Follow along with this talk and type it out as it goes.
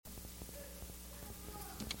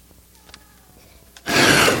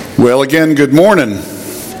Well, again, good morning.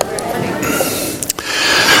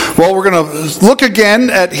 Well, we're going to look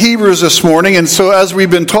again at Hebrews this morning. And so as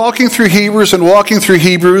we've been talking through Hebrews and walking through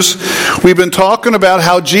Hebrews, we've been talking about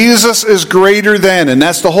how Jesus is greater than. And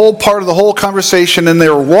that's the whole part of the whole conversation. And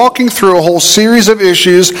they're walking through a whole series of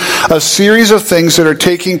issues, a series of things that are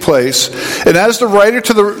taking place. And as the writer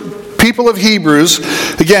to the people of Hebrews,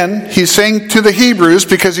 again, he's saying to the Hebrews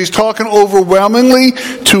because he's talking overwhelmingly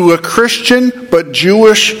to a Christian but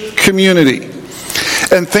Jewish community.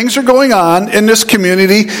 And things are going on in this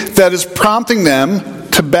community that is prompting them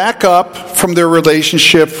to back up from their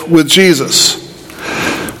relationship with Jesus.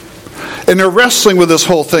 And they're wrestling with this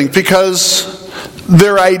whole thing because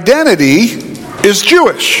their identity is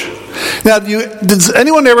Jewish. Now, does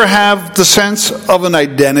anyone ever have the sense of an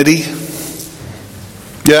identity?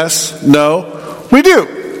 Yes? No? We do.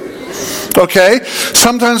 Okay?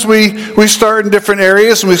 Sometimes we start in different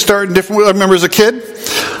areas and we start in different... I remember as a kid,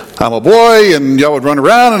 I'm a boy and I would run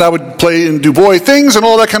around and I would play and do boy things and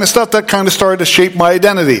all that kind of stuff. That kind of started to shape my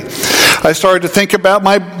identity. I started to think about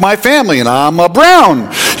my family and I'm a Brown,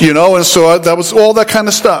 and so that was all that kind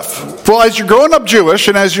of stuff. Well, as you're growing up Jewish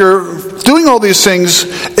and as you're doing all these things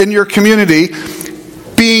in your community,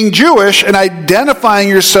 being Jewish and identifying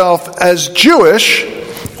yourself as Jewish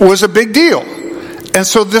was a big deal. And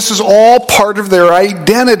so this is all part of their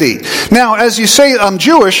identity. Now, as you say, I'm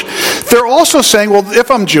Jewish, they're also saying, well, if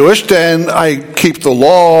I'm Jewish, then I keep the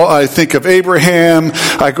law, I think of Abraham,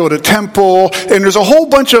 I go to temple, and there's a whole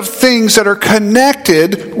bunch of things that are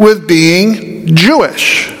connected with being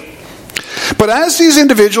Jewish. But as these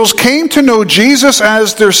individuals came to know Jesus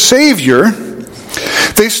as their Savior,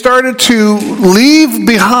 they started to leave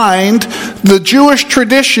behind the Jewish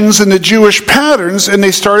traditions and the Jewish patterns, and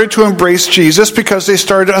they started to embrace Jesus because they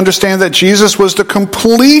started to understand that Jesus was the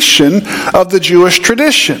completion of the Jewish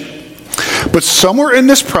tradition. But somewhere in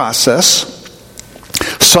this process,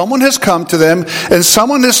 someone has come to them and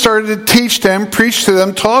someone has started to teach them, preach to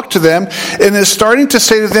them, talk to them, and is starting to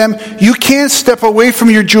say to them, you can't step away from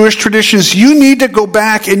your Jewish traditions. You need to go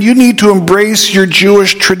back and you need to embrace your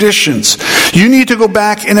Jewish traditions. You need to go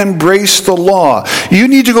back and embrace the law. You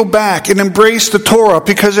need to go back and embrace the Torah,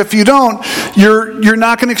 because if you don't, you're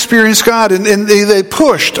not going to experience God. And they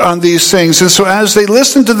pushed on these things. And so as they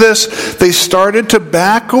listened to this, they started to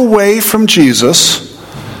back away from Jesus.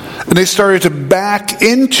 And they started to back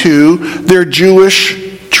into their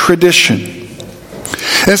Jewish tradition.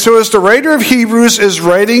 And so as the writer of Hebrews is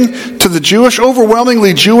writing to the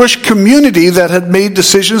overwhelmingly Jewish community that had made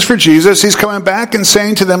decisions for Jesus, he's coming back and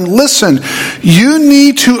saying to them, listen, you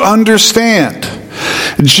need to understand,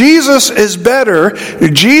 Jesus is better,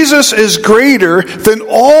 Jesus is greater than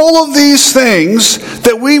all of these things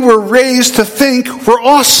that we were raised to think were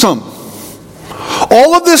awesome.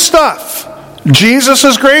 All of this stuff. Jesus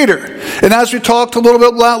is greater. And as we talked a little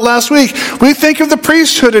bit last week, we think of the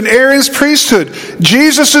priesthood and Aaron's priesthood.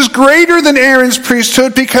 Jesus is greater than Aaron's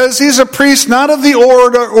priesthood because he's a priest not of the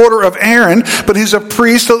order of Aaron, but he's a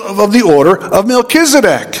priest of the order of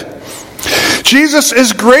Melchizedek. Jesus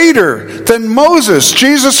is greater than Moses.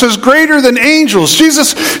 Jesus is greater than angels.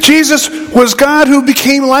 Jesus was God who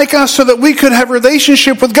became like us so that we could have a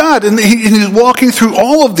relationship with God. And he's walking through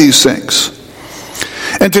all of these things.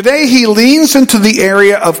 And today he leans into the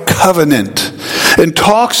area of covenant and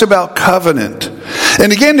talks about covenant.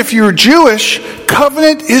 And again, if you're Jewish,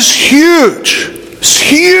 covenant is huge. It's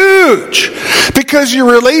huge. Because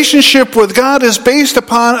your relationship with God is based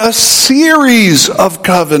upon a series of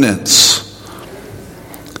covenants.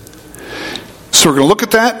 So we're going to look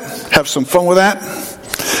at that, have some fun with that.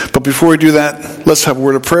 But before we do that, let's have a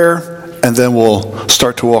word of prayer, and then we'll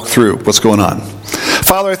start to walk through what's going on.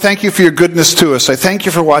 Father, I thank you for your goodness to us. I thank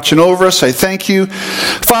you for watching over us. I thank you.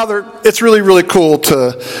 Father, it's really, really cool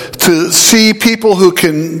to see people who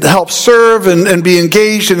can help serve and be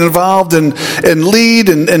engaged and involved and lead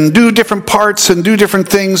and do different parts and do different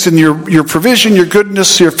things. And your provision, your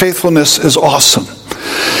goodness, your faithfulness is awesome.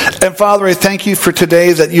 And Father, I thank you for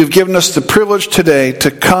today that you've given us the privilege today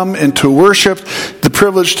to come and to worship, the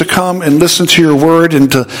privilege to come and listen to your word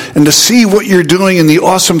and to see what you're doing and the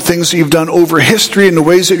awesome things that you've done over history and the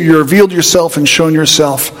ways that you revealed yourself and shown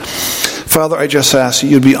yourself. Father, I just ask that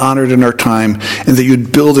you'd be honored in our time and that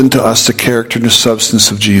you'd build into us the character and the substance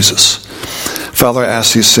of Jesus. Father, I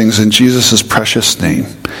ask these things in Jesus' precious name.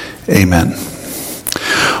 Amen.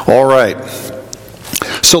 All right.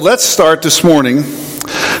 So let's start this morning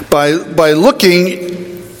by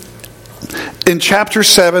looking in chapter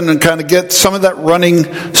 7 and kind of get some of that running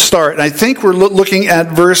start. And I think we're looking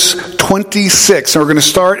at verse 26. And we're going to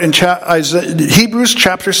start in Hebrews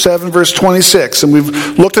chapter 7, verse 26. And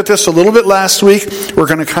we've looked at this a little bit last week. We're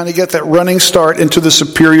going to kind of get that running start into the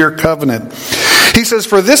superior covenant. He says,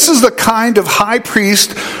 "For this is the kind of high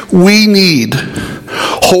priest we need.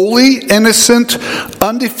 Holy, innocent,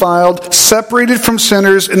 undefiled, separated from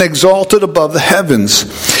sinners, and exalted above the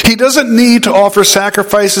heavens. He doesn't need to offer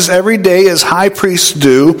sacrifices every day as high priests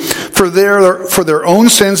do for their own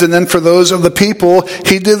sins and then for those of the people.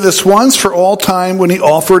 He did this once for all time when he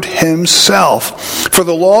offered himself. For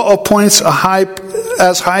the law appoints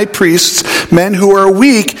as high priests men who are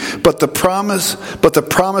weak, but the promise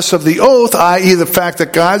of the oath, i.e. the fact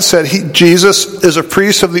that God said Jesus is a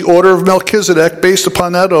priest of the order of Melchizedek based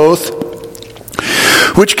upon that oath,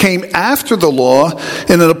 which came after the law,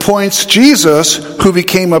 and it appoints Jesus, who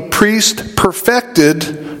became a priest perfected,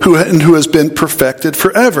 who has been perfected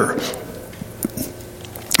forever."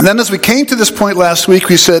 And then as we came to this point last week,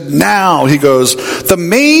 we said, now, he goes, the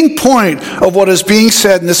main point of what is being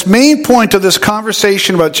said, and this main point of this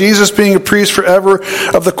conversation about Jesus being a priest forever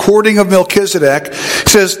of the courting of Melchizedek,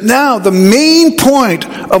 says, now the main point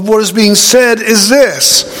of what is being said is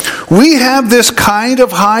this: we have this kind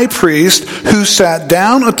of high priest who sat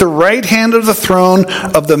down at the right hand of the throne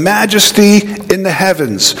of the majesty in the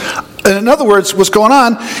heavens. And in other words, what's going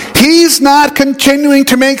on? He's not continuing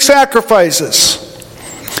to make sacrifices.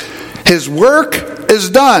 His work is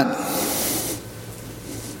done.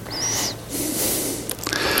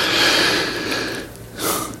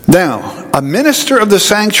 Now, a minister of the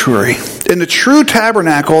sanctuary in the true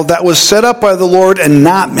tabernacle that was set up by the Lord and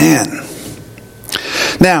not man.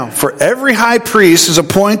 Now, for every high priest is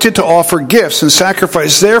appointed to offer gifts and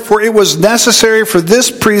sacrifice. Therefore, it was necessary for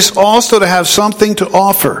this priest also to have something to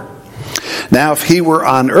offer. Now, if he were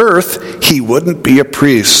on earth, he wouldn't be a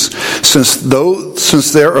priest, since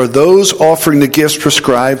there are those offering the gifts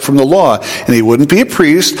prescribed from the law. And he wouldn't be a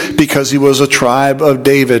priest because he was a tribe of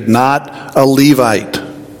David, not a Levite.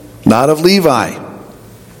 Not of Levi.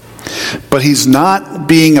 But he's not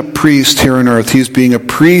being a priest here on earth. He's being a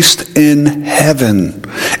priest in heaven,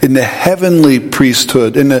 in the heavenly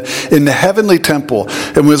priesthood, in the heavenly temple.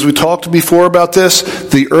 And as we talked before about this,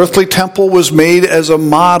 the earthly temple was made as a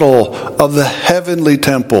model of the heavenly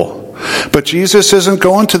temple. But Jesus isn't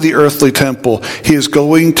going to the earthly temple. He is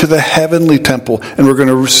going to the heavenly temple. And we're going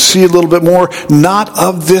to see a little bit more, not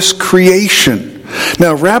of this creation.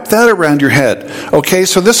 Now, wrap that around your head. Okay,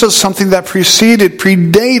 so this is something that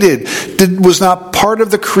predated, was not part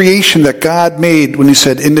of the creation that God made when he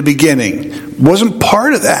said in the beginning. Wasn't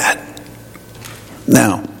part of that.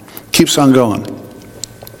 Now, keeps on going.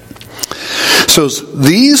 So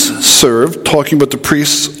these serve, talking about the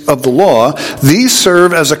priests of the law, these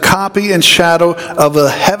serve as a copy and shadow of the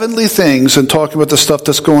heavenly things, and talking about the stuff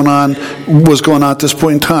was going on at this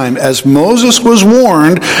point in time, as Moses was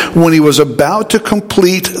warned when he was about to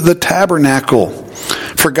complete the tabernacle.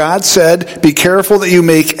 For God said, "Be careful that you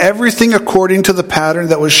make everything according to the pattern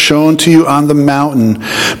that was shown to you on the mountain."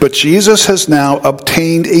 But Jesus has now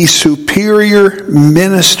obtained a superior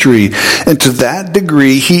ministry. And to that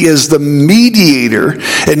degree, he is the mediator.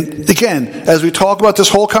 And again, as we talk about this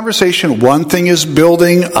whole conversation, one thing is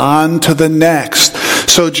building on to the next.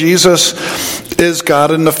 So Jesus is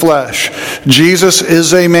God in the flesh. Jesus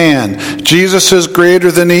is a man. Jesus is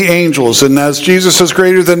greater than the angels. And as Jesus is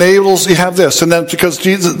greater than angels, you have this. And then because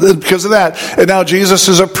of that, and now Jesus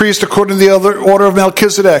is a priest according to the other order of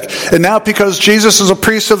Melchizedek. And now because Jesus is a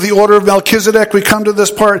priest of the order of Melchizedek, we come to this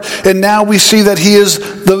part, and now we see that he is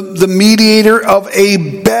the mediator of a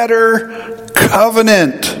better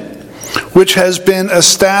covenant, which has been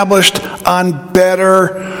established on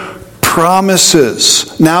better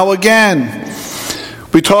promises. Now again,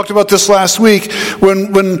 we talked about this last week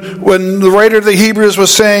when the writer of the Hebrews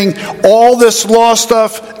was saying all this law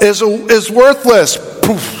stuff is worthless.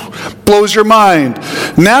 Poof, blows your mind.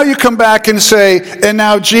 Now you come back and say, and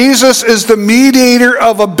now Jesus is the mediator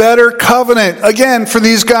of a better covenant. Again, for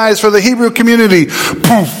these guys, for the Hebrew community,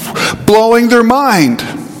 poof, blowing their mind.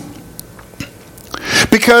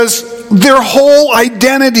 Because their whole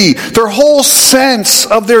identity, their whole sense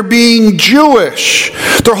of their being Jewish,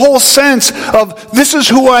 their whole sense of this is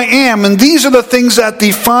who I am and these are the things that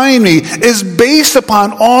define me, is based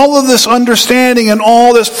upon all of this understanding and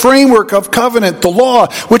all this framework of covenant, the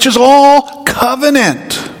law, which is all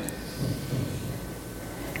covenant.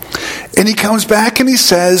 And he comes back and he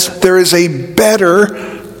says there is a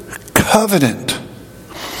better covenant.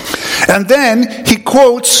 And then he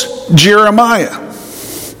quotes Jeremiah.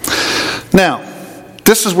 Now,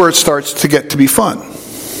 this is where it starts to get to be fun.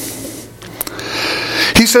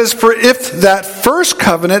 He says, for if that first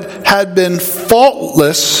covenant had been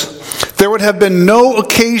faultless, there would have been no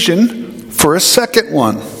occasion for a second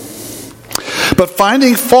one. But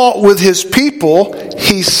finding fault with his people,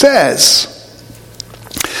 he says,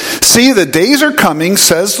 see, the days are coming,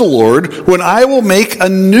 says the Lord, when I will make a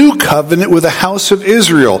new covenant with the house of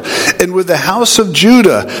Israel and with the house of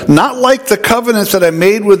Judah, not like the covenant that I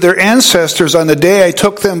made with their ancestors on the day I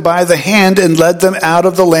took them by the hand and led them out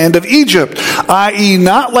of the land of Egypt, i.e.,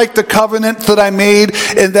 not like the covenant that I made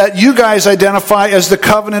and that you guys identify as the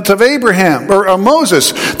covenant of Abraham or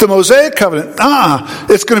Moses, the Mosaic covenant.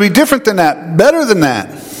 It's going to be different than that, better than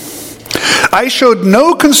that. I showed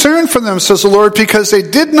no concern for them, says the Lord, because they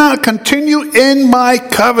did not continue in my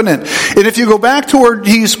covenant. And if you go back to where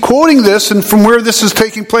he's quoting this and from where this is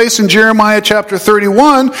taking place in Jeremiah chapter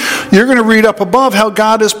 31, you're going to read up above how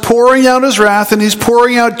God is pouring out his wrath and he's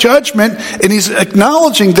pouring out judgment and he's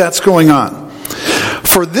acknowledging that's going on.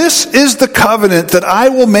 For this is the covenant that I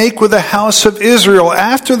will make with the house of Israel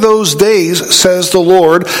after those days, says the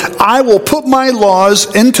Lord. I will put my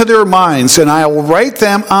laws into their minds, and I will write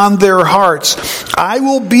them on their hearts. I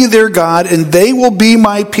will be their God, and they will be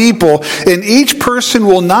my people. And each person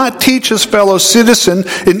will not teach his fellow citizen,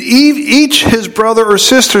 and each his brother or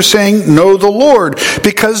sister, saying, know the Lord,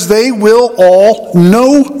 because they will all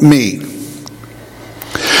know me.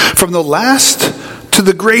 From the last to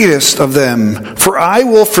the greatest of them, for I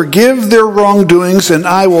will forgive their wrongdoings, and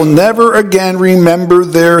I will never again remember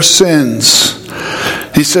their sins.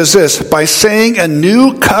 He says this, by saying a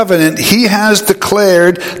new covenant, he has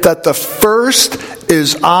declared that the first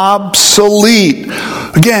is obsolete.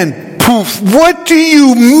 Again, what do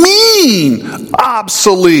you mean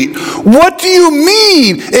obsolete? What do you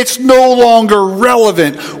mean it's no longer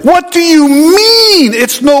relevant? What do you mean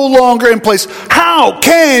it's no longer in place? How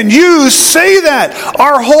can you say that?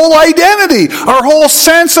 Our whole identity, our whole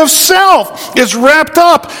sense of self is wrapped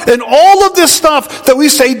up in all of this stuff that we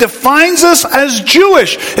say defines us as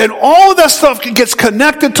Jewish. And all of that stuff gets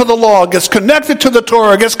connected to the law, gets connected to the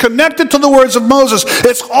Torah, gets connected to the words of Moses.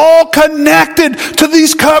 It's all connected to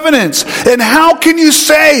these covenants. And how can you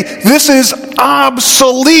say this is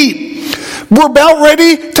obsolete? We're about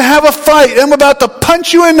ready to have a fight. I'm about to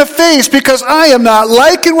punch you in the face because I am not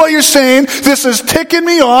liking what you're saying. This is ticking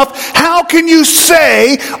me off. How can you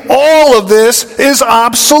say all of this is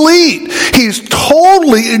obsolete? He's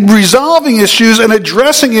totally resolving issues and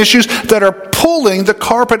addressing issues that are pulling the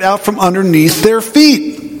carpet out from underneath their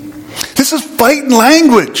feet. This is fighting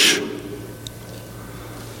language.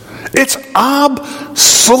 It's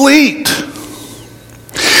obsolete.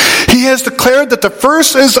 He has declared that the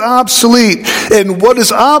first is obsolete, and what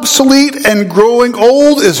is obsolete and growing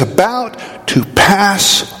old is about to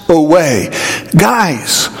pass away.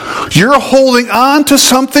 Guys, you're holding on to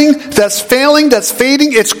something that's failing, that's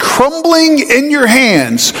fading, it's crumbling in your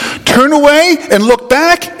hands. Turn away and look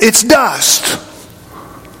back, it's dust.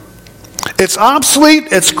 It's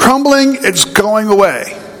obsolete, it's crumbling, it's going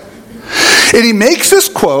away. And he makes this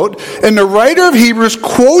quote, and the writer of Hebrews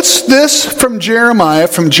quotes this from Jeremiah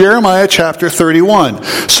chapter 31.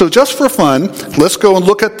 So just for fun, let's go and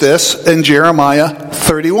look at this in Jeremiah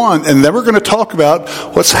 31. And then we're going to talk about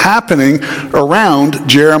what's happening around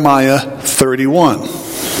Jeremiah 31.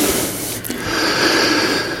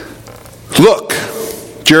 Look,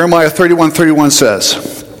 Jeremiah 31:31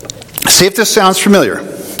 says, see if this sounds familiar.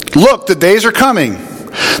 Look, the days are coming.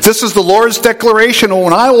 This is the Lord's declaration,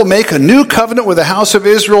 when I will make a new covenant with the house of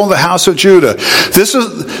Israel and the house of Judah.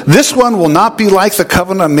 This one will not be like the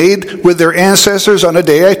covenant I made with their ancestors on the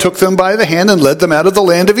day I took them by the hand and led them out of the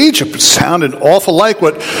land of Egypt. It sounded awful like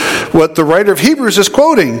what the writer of Hebrews is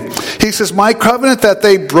quoting. He says, my covenant that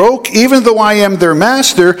they broke, even though I am their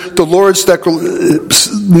master, the Lord's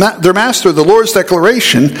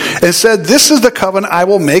declaration, and said, this is the covenant I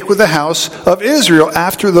will make with the house of Israel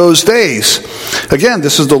after those days. Again,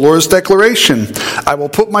 this is the Lord's declaration. I will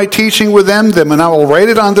put my teaching within them, and I will write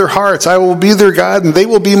it on their hearts. I will be their God, and they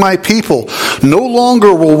will be my people. No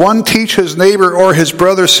longer will one teach his neighbor or his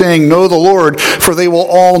brother, saying, know the Lord, for they will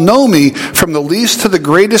all know me, from the least to the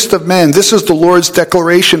greatest of men. This is the Lord's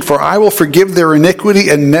declaration, for I will forgive their iniquity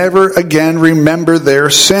and never again remember their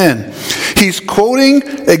sin. He's quoting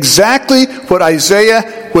exactly what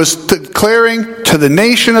Isaiah was declaring to the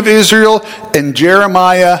nation of Israel in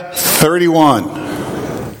Jeremiah 31.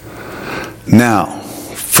 Now,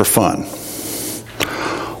 for fun,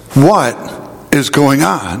 what is going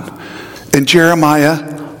on in Jeremiah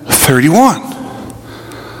 31?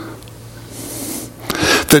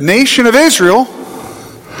 The nation of Israel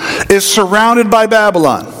is surrounded by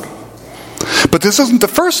Babylon. But this isn't the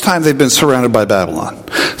first time they've been surrounded by Babylon.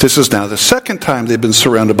 This is now the second time they've been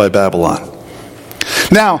surrounded by Babylon.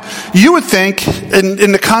 Now, you would think,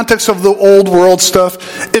 in the context of the old world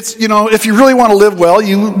stuff, it's, if you really want to live well,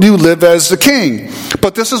 you live as the king.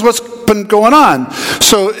 But this is what's been going on.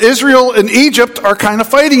 So Israel and Egypt are kind of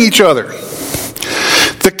fighting each other.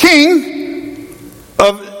 The king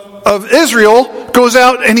of Israel goes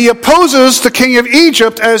out and he opposes the king of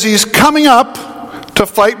Egypt as he's coming up to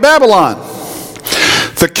fight Babylon.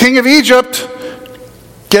 The king of Egypt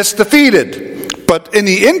gets defeated. But in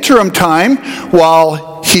the interim time,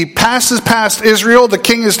 while he passes past Israel, the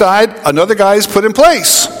king has died, another guy is put in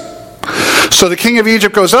place. So the king of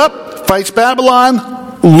Egypt goes up, fights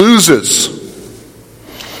Babylon, loses.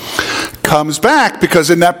 Comes back, because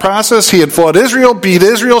in that process he had fought Israel, beat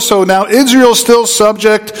Israel, so now Israel's still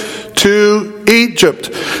subject to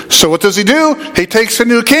Egypt. So what does he do? He takes a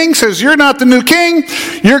new king, says, you're not the new king,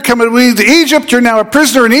 you're coming with me to Egypt, you're now a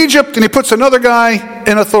prisoner in Egypt, and he puts another guy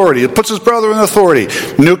in authority. He puts his brother in authority.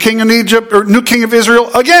 New king in Egypt, or new king of Israel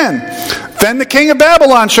again. Then the king of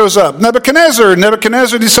Babylon shows up, Nebuchadnezzar.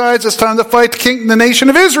 Nebuchadnezzar decides it's time to fight the nation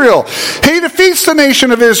of Israel. He defeats the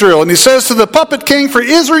nation of Israel, and he says to the puppet king for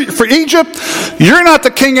Egypt, you're not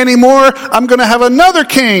the king anymore, I'm going to have another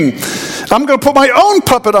king. I'm going to put my own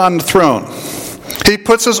puppet on the throne. He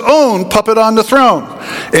puts his own puppet on the throne.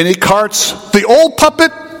 And he carts the old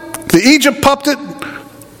puppet, the Egypt puppet,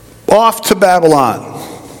 off to Babylon.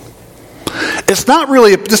 It's not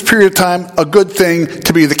really, at this period of time, a good thing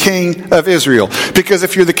to be the king of Israel. Because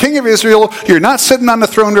if you're the king of Israel, you're not sitting on the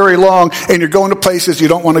throne very long, and you're going to places you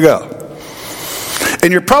don't want to go.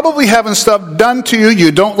 And you're probably having stuff done to you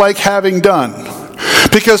you don't like having done.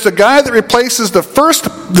 Because the guy that replaces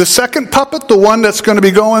the second puppet, the one that's going to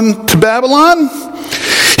be going to Babylon,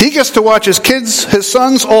 he gets to watch his kids, his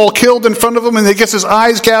sons, all killed in front of him, and he gets his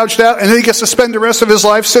eyes gouged out, and then he gets to spend the rest of his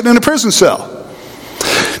life sitting in a prison cell.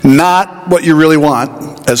 Not what you really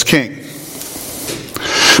want as king.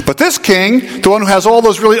 But this king, the one who has all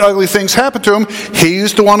those really ugly things happen to him,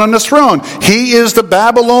 he's the one on the throne. He is the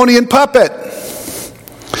Babylonian puppet.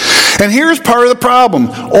 And here's part of the problem.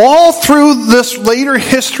 All through this later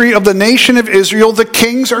history of the nation of Israel, the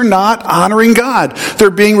kings are not honoring God. They're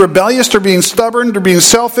being rebellious, they're being stubborn, they're being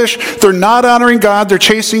selfish, they're not honoring God, they're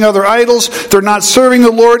chasing other idols, they're not serving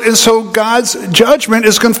the Lord, and so God's judgment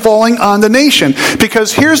is falling on the nation.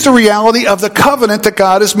 Because here's the reality of the covenant that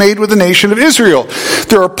God has made with the nation of Israel.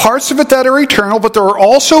 There are parts of it that are eternal, but there are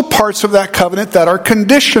also parts of that covenant that are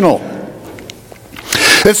conditional.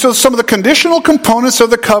 And so some of the conditional components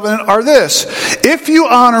of the covenant are this. If you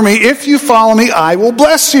honor me, if you follow me, I will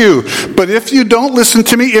bless you. But if you don't listen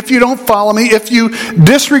to me, if you don't follow me, if you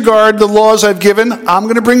disregard the laws I've given, I'm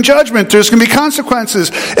going to bring judgment. There's going to be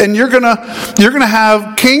consequences. And you're going to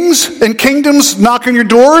have kings and kingdoms knock on your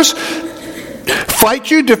doors,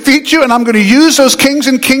 fight you, defeat you, and I'm going to use those kings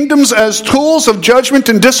and kingdoms as tools of judgment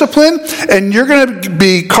and discipline, and you're going to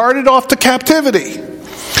be carted off to captivity.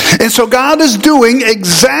 And so God is doing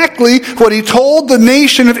exactly what he told the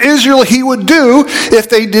nation of Israel he would do if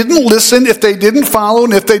they didn't listen, if they didn't follow,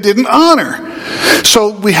 and if they didn't honor. So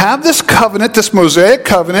we have this covenant, this Mosaic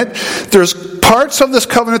covenant. There's parts of this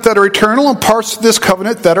covenant that are eternal and parts of this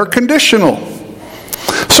covenant that are conditional.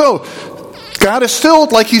 So God is still,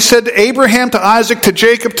 like he said to Abraham, to Isaac, to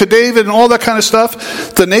Jacob, to David, and all that kind of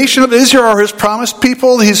stuff. The nation of Israel are his promised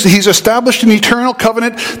people. He's established an eternal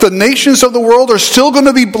covenant. The nations of the world are still going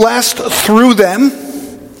to be blessed through them.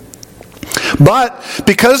 But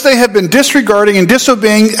because they have been disregarding and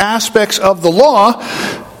disobeying aspects of the law,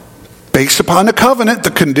 based upon the covenant,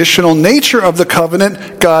 the conditional nature of the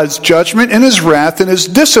covenant, God's judgment and his wrath and his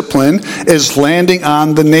discipline is landing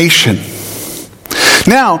on the nation.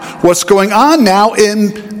 Now, what's going on now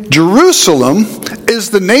in Jerusalem is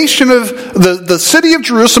the nation of the city of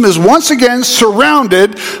Jerusalem is once again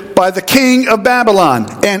surrounded by the king of Babylon.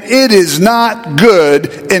 And it is not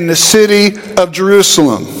good in the city of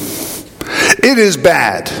Jerusalem. It is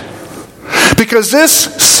bad. Because this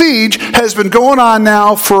siege has been going on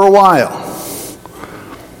now for a while.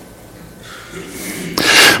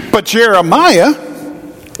 But Jeremiah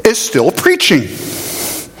is still preaching.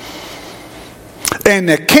 And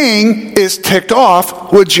the king is ticked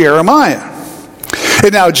off with Jeremiah.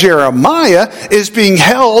 And now Jeremiah is being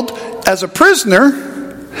held as a prisoner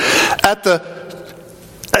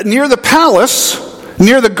near the palace,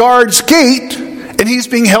 near the guard's gate, and he's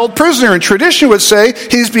being held prisoner. And tradition would say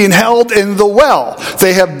he's being held in the well.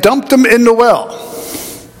 They have dumped him in the well.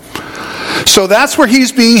 So that's where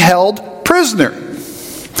he's being held prisoner.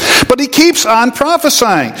 But he keeps on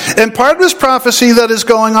prophesying. And part of his prophecy that is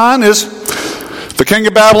going on is, the king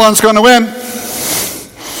of Babylon's going to win.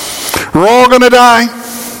 We're all going to die.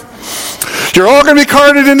 You're all going to be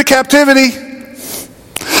carted into captivity.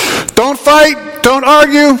 Don't fight. Don't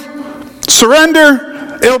argue.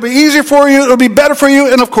 Surrender. It'll be easier for you. It'll be better for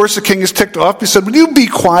you. And of course, the king is ticked off. He said, would you be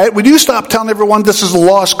quiet? Would you stop telling everyone this is a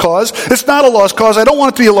lost cause? It's not a lost cause. I don't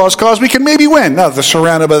want it to be a lost cause. We can maybe win. No, they're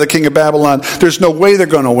surrounded by the king of Babylon. There's no way they're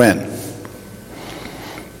going to win.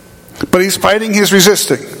 But he's fighting. He's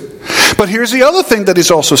resisting. But here's the other thing that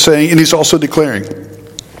he's also saying, and he's also declaring.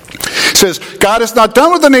 He says, God is not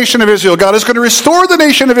done with the nation of Israel. God is going to restore the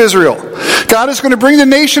nation of Israel. God is going to bring the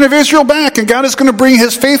nation of Israel back, and God is going to bring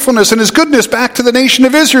his faithfulness and his goodness back to the nation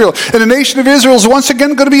of Israel. And the nation of Israel is once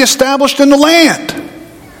again going to be established in the land.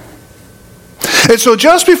 And so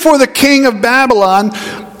just before the king of Babylon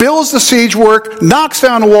builds the siege work, knocks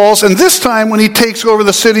down the walls, and this time when he takes over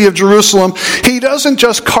the city of Jerusalem, he doesn't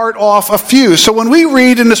just cart off a few. So when we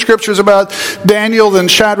read in the scriptures about Daniel and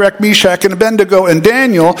Shadrach, Meshach, and Abednego and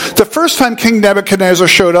Daniel, the first time King Nebuchadnezzar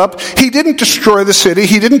showed up, he didn't destroy the city.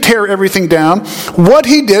 He didn't tear everything down. What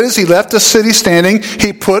he did is he left the city standing. He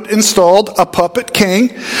installed a puppet king.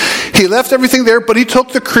 He left everything there, but he took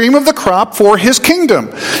the cream of the crop for his kingdom.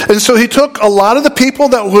 And so he took a lot of the people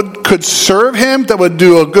that could serve him, that would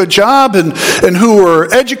do a good job, and who were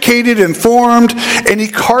educated, informed, and he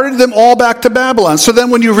carted them all back to Babylon. So then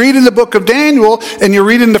when you read in the book of Daniel, and you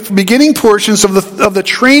read in the beginning portions of the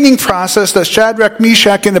training process that Shadrach,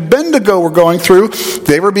 Meshach, and Abednego were going through,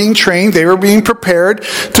 they were being trained, they were being prepared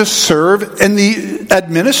to serve in the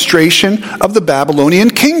administration of the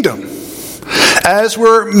Babylonian kingdom, as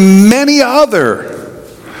were many other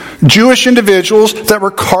Jewish individuals that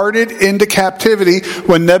were carted into captivity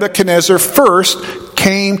when Nebuchadnezzar first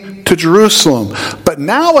came to Jerusalem. But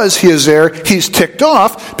now as he is there, he's ticked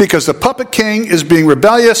off because the puppet king is being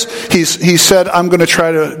rebellious. He said, I'm going to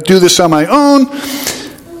try to do this on my own.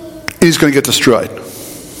 He's going to get destroyed.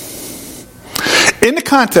 In the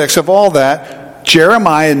context of all that,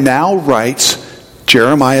 Jeremiah now writes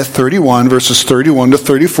Jeremiah 31, verses 31 to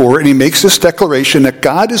 34, and he makes this declaration that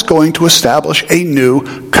God is going to establish a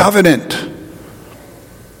new covenant.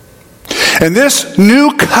 And this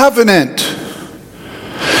new covenant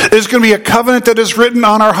is going to be a covenant that is written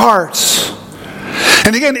on our hearts.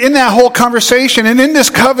 And again, in that whole conversation, and in this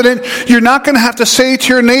covenant, you're not going to have to say to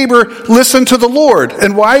your neighbor, listen to the Lord.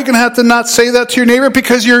 And why are you going to have to not say that to your neighbor?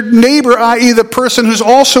 Because your neighbor, i.e. the person who's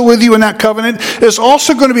also with you in that covenant, is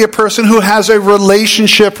also going to be a person who has a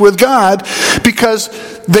relationship with God, because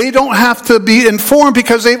they don't have to be informed,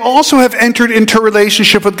 because they also have entered into a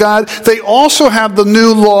relationship with God. They also have the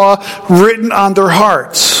new law written on their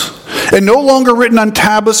hearts, and no longer written on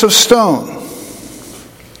tablets of stone.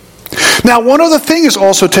 Now, one other thing is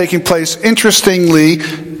also taking place, interestingly,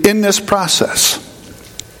 in this process.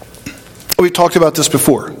 We talked about this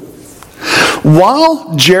before.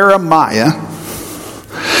 While Jeremiah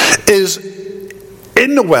is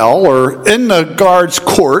in the well, or in the guard's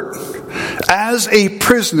court, as a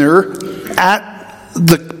prisoner at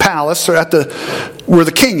the palace, or at where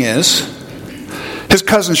the king is, his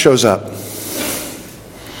cousin shows up.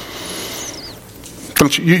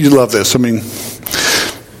 Don't you love this? I mean,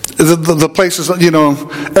 the place is,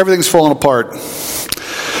 everything's falling apart.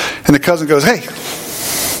 And the cousin goes, hey,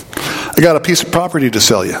 I got a piece of property to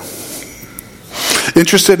sell you.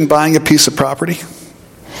 Interested in buying a piece of property?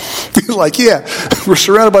 Like, yeah, we're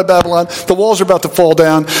surrounded by Babylon. The walls are about to fall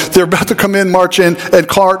down. They're about to come in, march in, and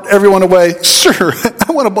cart everyone away. Sure,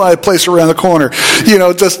 I want to buy a place around the corner.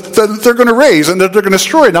 They're going to raise, and they're going to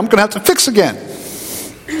destroy it, and I'm going to have to fix again.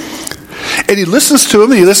 And he listens to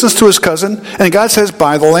him, and he listens to his cousin, and God says,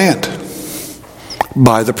 buy the land.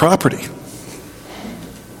 Buy the property.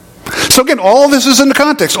 So again, all of this is in the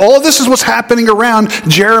context. All of this is what's happening around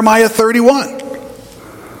Jeremiah 31.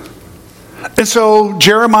 And so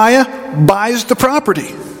Jeremiah buys the property.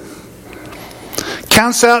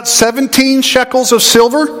 Counts out 17 shekels of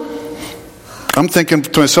silver. I'm thinking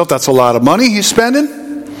to myself, that's a lot of money he's spending.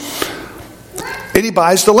 And he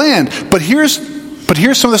buys the land. But here's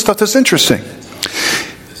some of the stuff that's interesting.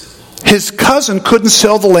 His cousin couldn't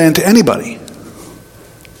sell the land to anybody,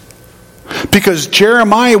 because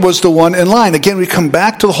Jeremiah was the one in line. Again, we come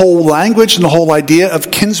back to the whole language and the whole idea of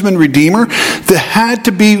kinsman redeemer. There had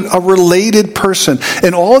to be a related person.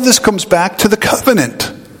 And all of this comes back to the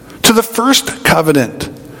covenant, to the first covenant.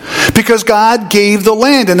 Because God gave the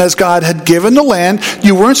land, and as God had given the land,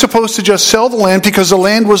 you weren't supposed to just sell the land, because the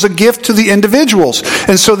land was a gift to the individuals.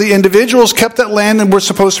 And so the individuals kept that land and were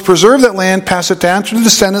supposed to preserve that land, pass it down to the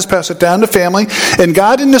descendants, pass it down to family. And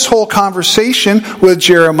God, in this whole conversation with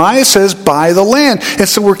Jeremiah, says, buy the land. And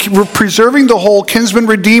so we're preserving the whole kinsman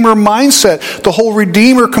redeemer mindset, the whole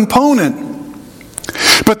redeemer component.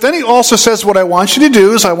 But then he also says, what I want you to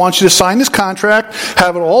do is I want you to sign this contract,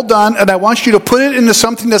 have it all done, and I want you to put it into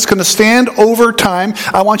something that's going to stand over time.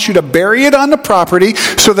 I want you to bury it on the property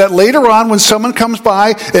so that later on when someone comes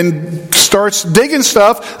by and starts digging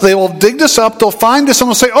stuff, they will dig this up, they'll find this, and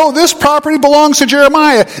they'll say, oh, this property belongs to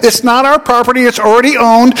Jeremiah. It's not our property, it's already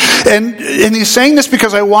owned. And he's saying this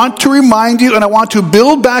because I want to remind you and I want to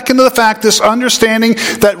build back into the fact, this understanding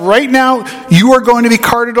that right now you are going to be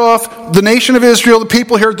carted off, the nation of Israel, the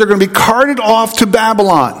people here, they're going to be carted off to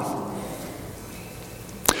Babylon.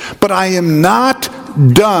 But I am not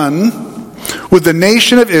done with the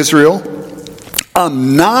nation of Israel.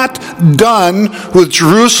 I'm not done with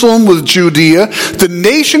Jerusalem, with Judea. The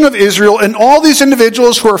nation of Israel and all these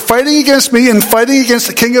individuals who are fighting against me and fighting against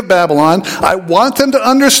the king of Babylon, I want them to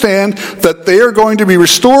understand that they are going to be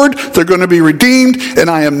restored, they're going to be redeemed, and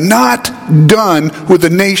I am not done with the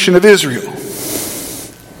nation of Israel.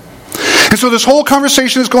 And so this whole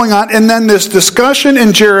conversation is going on, and then this discussion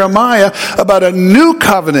in Jeremiah about a new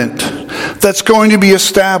covenant that's going to be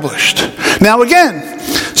established. Now again,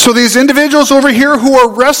 so these individuals over here who are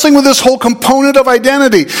wrestling with this whole component of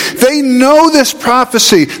identity, they know this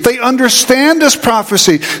prophecy. They understand this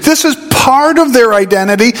prophecy. This is part of their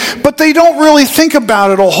identity, but they don't really think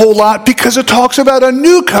about it a whole lot because it talks about a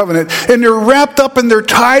new covenant, and they're wrapped up and they're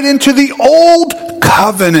tied into the old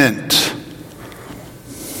covenant.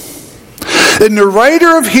 And the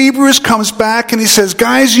writer of Hebrews comes back and he says,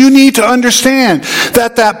 guys, you need to understand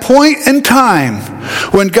that that point in time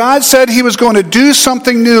when God said he was going to do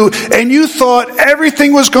something new and you thought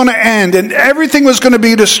everything was going to end and everything was going to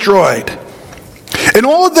be destroyed. And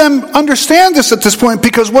all of them understand this at this point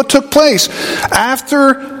because what took place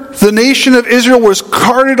after the nation of Israel was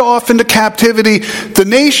carted off into captivity, the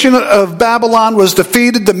nation of Babylon was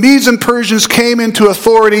defeated, the Medes and Persians came into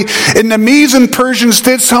authority, and the Medes and Persians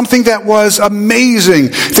did something that was amazing.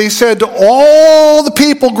 They said to all the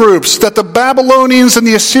people groups that the Babylonians and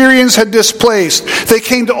the Assyrians had displaced, they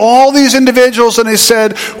came to all these individuals and they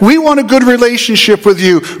said, we want a good relationship with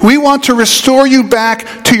you. We want to restore you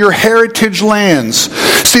back to your heritage lands.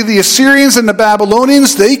 See, the Assyrians and the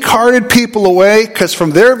Babylonians, they carted people away because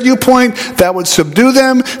from their viewpoint, that would subdue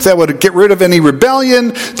them, that would get rid of any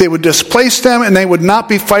rebellion, they would displace them, and they would not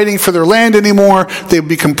be fighting for their land anymore. They would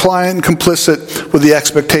be compliant and complicit with the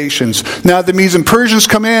expectations. Now the Medes and Persians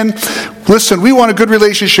come in, listen, we want a good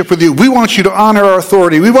relationship with you. We want you to honor our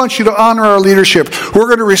authority. We want you to honor our leadership. We're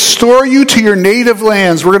going to restore you to your native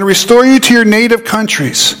lands. We're going to restore you to your native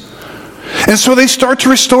countries. And so they start to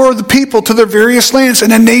restore the people to their various lands,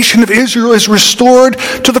 and the nation of Israel is restored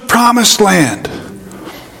to the promised land.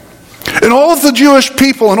 And all of the Jewish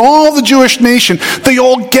people and all the Jewish nation, they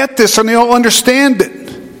all get this and they all understand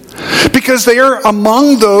it. Because they are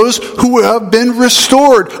among those who have been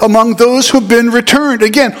restored, among those who have been returned.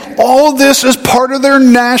 Again, all of this is part of their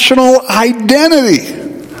national identity.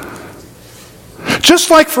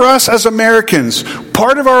 Just like for us as Americans,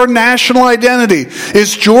 part of our national identity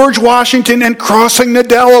is George Washington and crossing the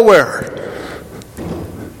Delaware.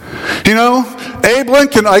 You know, Abe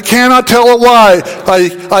Lincoln, I cannot tell a lie.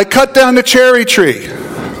 I cut down the cherry tree.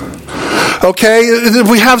 Okay,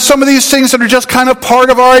 we have some of these things that are just kind of part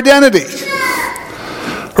of our identity.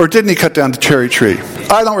 Or didn't he cut down the cherry tree?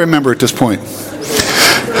 I don't remember at this point.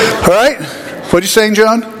 All right? What are you saying,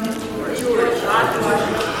 John? I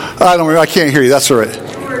don't remember. I can't hear you. That's all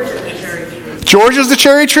right. George is the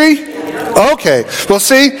cherry tree? Okay. Well,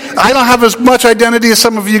 see, I don't have as much identity as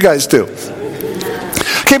some of you guys do.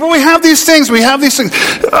 Okay, but we have these things. We have these things,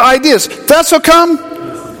 ideas. That's how come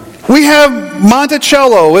we have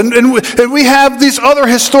Monticello and we have these other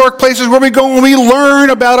historic places where we go and we learn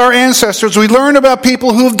about our ancestors. We learn about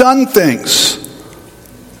people who have done things.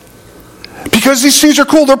 Because these things are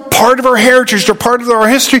cool. They're part of our heritage. They're part of our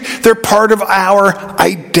history. They're part of our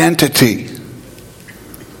identity.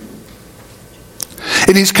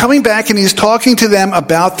 And he's coming back and he's talking to them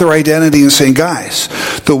about their identity and saying, guys,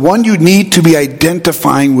 the one you need to be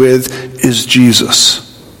identifying with is Jesus.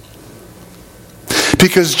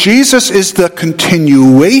 Because Jesus is the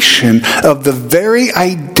continuation of the very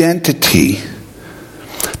identity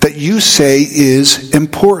that you say is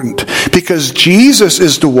important. Because Jesus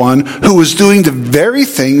is the one who is doing the very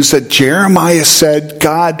things that Jeremiah said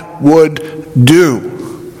God would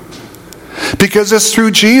do. Because it's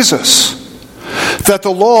through Jesus that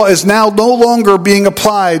the law is now no longer being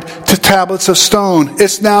applied to tablets of stone.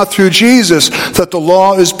 It's now through Jesus that the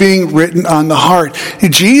law is being written on the heart.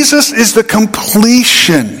 Jesus is the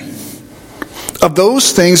completion of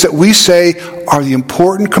those things that we say are the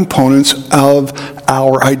important components of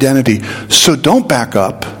our identity. So don't back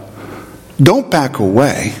up. Don't back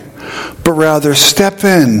away. but rather step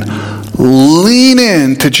in, lean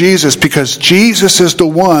in to Jesus, because Jesus is the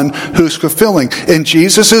one who's fulfilling. And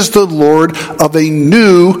Jesus is the Lord of a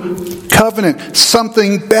new covenant,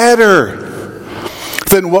 something better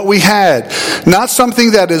than what we had. Not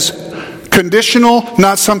something that is conditional,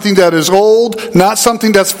 not something that is old, not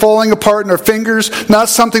something that's falling apart in our fingers, not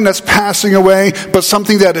something that's passing away, but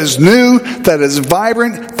something that is new, that is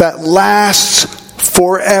vibrant, that lasts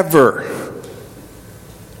forever.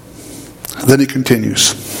 Then he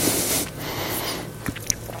continues.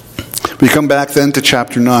 We come back then to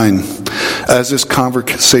chapter 9 as this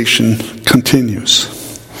conversation continues.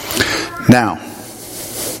 Now,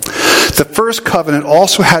 the first covenant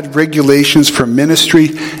also had regulations for ministry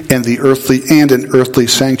and an earthly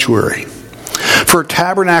sanctuary. For a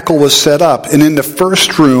tabernacle was set up, and in the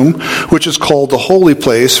first room, which is called the holy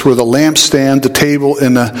place, were the lampstand, the table,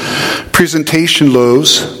 and the presentation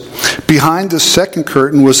loaves. Behind the second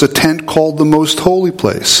curtain was a tent called the most holy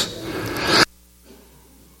place.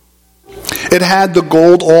 It had the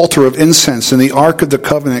gold altar of incense and the ark of the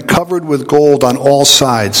covenant covered with gold on all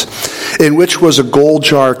sides, in which was a gold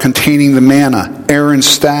jar containing the manna, Aaron's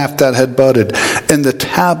staff that had budded, and the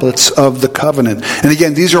tablets of the covenant. And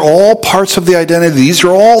again, these are all parts of the identity. These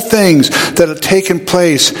are all things that have taken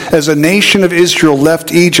place as a nation of Israel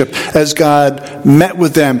left Egypt, as God met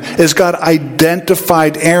with them, as God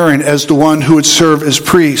identified Aaron as the one who would serve as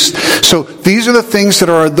priest. So these are the things that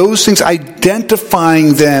are those things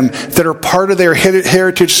identifying them that are part of their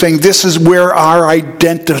heritage, saying this is where our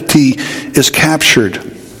identity is captured.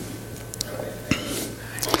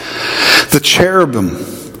 The cherubim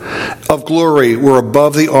of glory were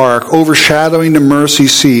above the ark, overshadowing the mercy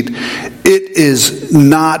seat. It is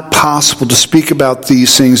not possible to speak about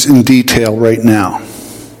these things in detail right now.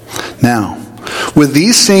 Now, with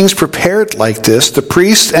these things prepared like this, the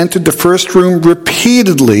priests entered the first room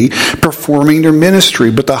repeatedly, performing their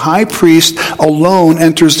ministry. But the high priest alone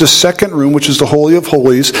enters the second room, which is the Holy of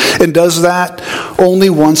Holies, and does that only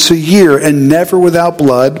once a year, and never without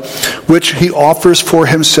blood, which he offers for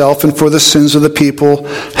himself and for the sins of the people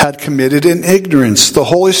had committed in ignorance. The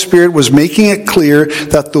Holy Spirit was making it clear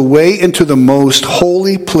that the way into the most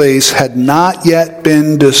holy place had not yet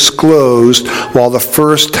been disclosed while the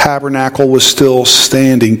first tabernacle was still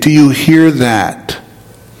standing. Do you hear that?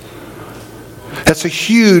 That's a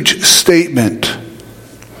huge statement.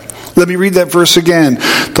 Let me read that verse again.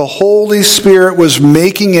 The Holy Spirit was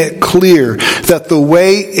making it clear that the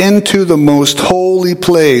way into the most holy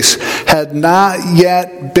place had not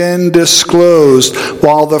yet been disclosed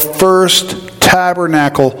while the first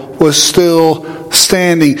tabernacle was still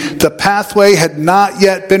standing. The pathway had not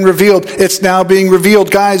yet been revealed. It's now being revealed.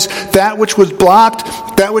 Guys, that which was blocked,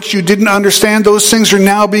 that which you didn't understand, those things are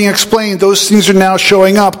now being explained. Those things are now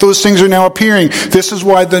showing up. Those things are now appearing. This is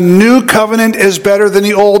why the new covenant is better than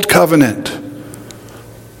the old covenant.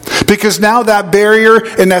 Because now that barrier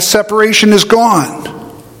and that separation is gone.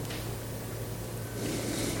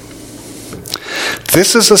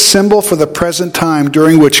 This is a symbol for the present time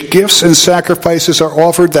during which gifts and sacrifices are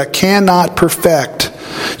offered that cannot perfect.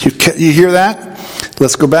 You hear that?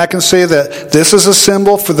 Let's go back and say that this is a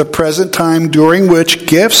symbol for the present time during which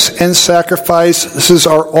gifts and sacrifices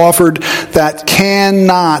are offered that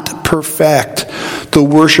cannot perfect the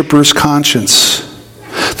worshiper's conscience.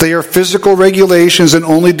 They are physical regulations and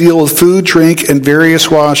only deal with food, drink, and various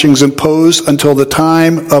washings imposed until the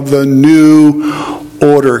time of the new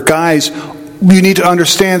order. Guys, you need to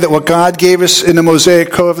understand that what God gave us in the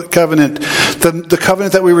Mosaic covenant, the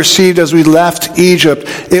covenant that we received as we left Egypt,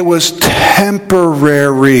 it was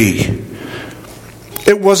temporary.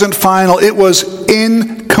 It wasn't final. It was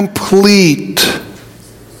incomplete.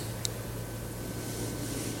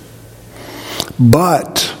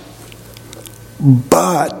 But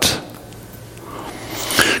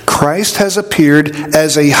Christ has appeared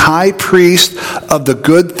as a high priest of the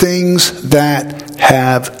good things that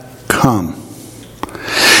have come.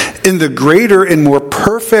 In the greater and more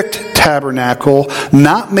perfect tabernacle,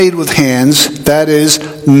 not made with hands, that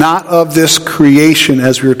is, not of this creation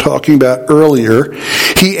as we were talking about earlier,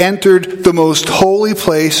 he entered the most holy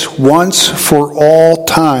place once for all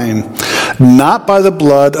time, not by the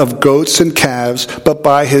blood of goats and calves, but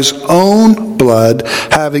by his own blood,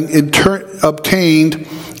 having obtained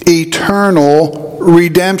eternal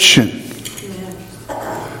redemption.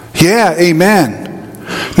 Yeah, amen.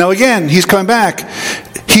 Now again, he's coming back.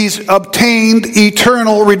 He's obtained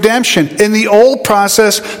eternal redemption. In the old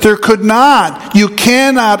process, you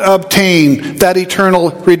cannot obtain that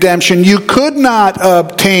eternal redemption. You could not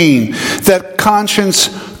obtain that conscience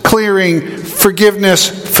clearing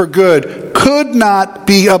forgiveness for good could not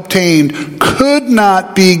be obtained, could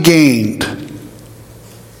not be gained.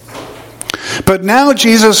 But now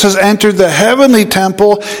Jesus has entered the heavenly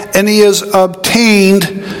temple and he has obtained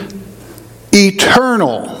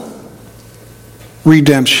eternal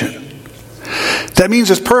redemption. That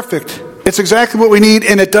means it's perfect. It's exactly what we need,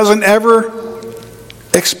 and it doesn't ever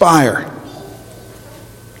expire.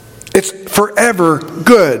 It's forever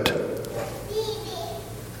good.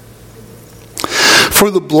 For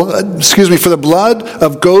the blood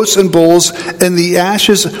of goats and bulls and the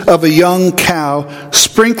ashes of a young cow,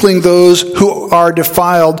 sprinkling those who are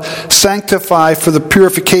defiled, sanctify for the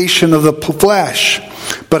purification of the flesh.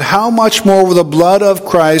 But how much more will the blood of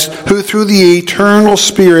Christ, who through the eternal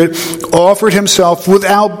Spirit offered himself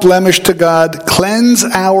without blemish to God, cleanse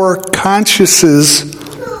our consciences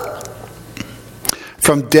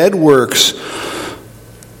from dead works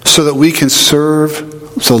so that we can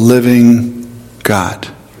serve the living God.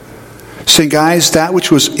 See, guys, that which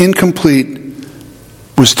was incomplete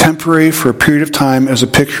was temporary for a period of time as a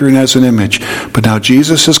picture and as an image. But now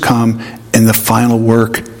Jesus has come and the final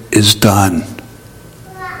work is done.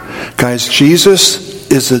 Guys, Jesus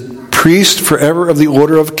is a priest forever of the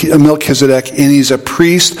order of Melchizedek, and he's a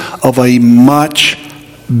priest of a much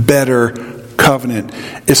better covenant.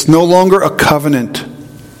 It's no longer a covenant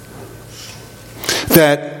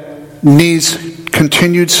that needs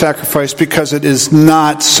continued sacrifice because it is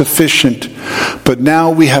not sufficient. But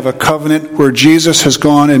now we have a covenant where Jesus has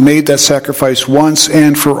gone and made that sacrifice once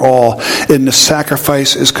and for all. And the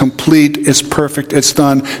sacrifice is complete, it's perfect, it's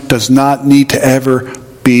done, does not need to ever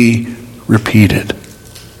be repeated.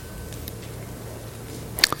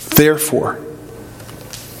 Therefore,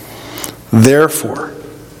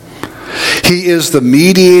 he is the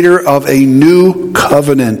mediator of a new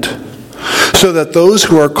covenant, so that those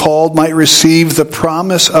who are called might receive the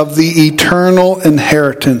promise of the eternal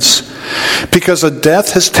inheritance. Because a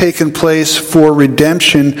death has taken place for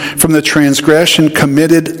redemption from the transgression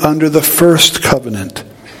committed under the first covenant.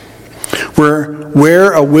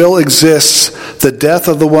 Where a will exists, the death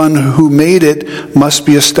of the one who made it must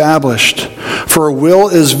be established.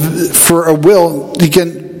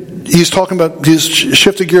 Again, he's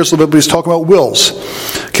shifted gears a little bit, but he's talking about wills.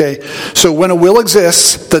 Okay, so when a will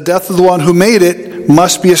exists, the death of the one who made it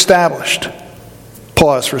must be established.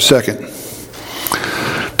 Pause for a second.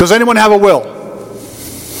 Does anyone have a will?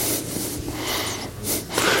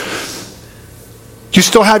 You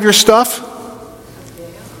still have your stuff?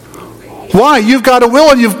 Why? You've got a will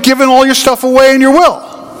and you've given all your stuff away in your will.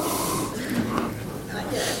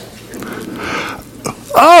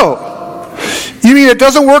 Oh, you mean it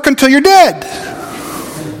doesn't work until you're dead?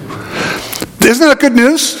 Isn't that good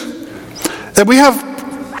news? And we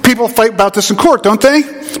have people fight about this in court, don't they?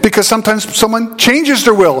 Because sometimes someone changes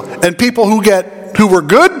their will, and people who were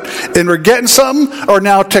good and were getting something are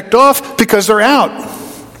now ticked off because they're out.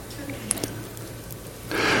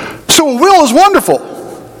 So a will is wonderful,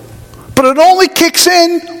 but it only kicks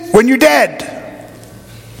in when you're dead.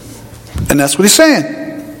 And that's what he's saying.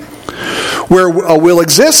 Where a will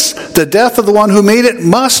exists, the death of the one who made it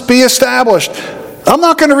must be established. I'm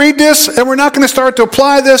not going to read this, and we're not going to start to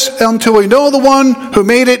apply this until we know the one who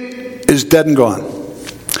made it is dead and gone.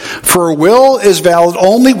 For a will is valid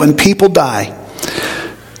only when people die,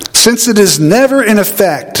 since it is never in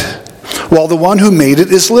effect while the one who made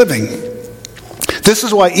it is living. This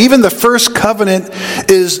is why even the first covenant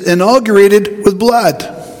is inaugurated with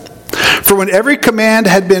blood. For when every command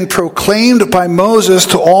had been proclaimed by Moses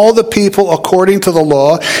to all the people according to the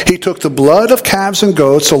law, he took the blood of calves and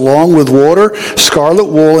goats along with water, scarlet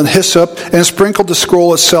wool, and hyssop, and sprinkled the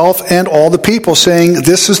scroll itself and all the people, saying,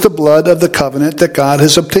 "This is the blood of the covenant that God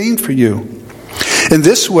has obtained for you." In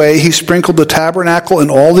this way, he sprinkled the tabernacle and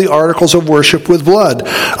all the articles of worship with blood.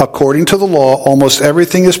 According to the law, almost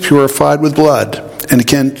everything is purified with blood. And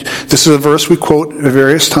again, this is a verse we quote at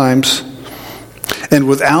various times. And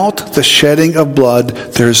without the shedding of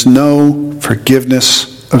blood, there is no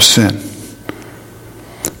forgiveness of sin.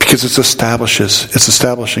 Because it's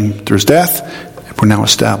establishing there's death, we're now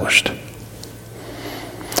established.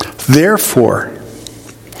 Therefore,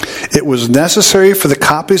 it was necessary for the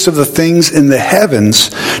copies of the things in the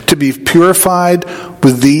heavens to be purified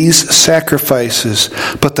with these sacrifices,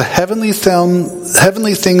 but the heavenly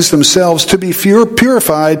things themselves to be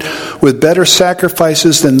purified with better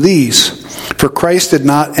sacrifices than these. For Christ did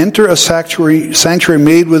not enter a sanctuary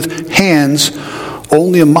made with hands,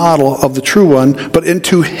 only a model of the true one, but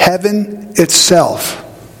into heaven itself,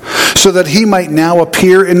 so that he might now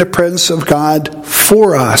appear in the presence of God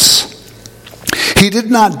for us. He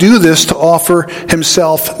did not do this to offer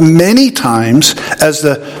himself many times as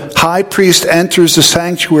the high priest enters the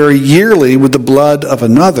sanctuary yearly with the blood of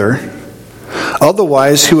another.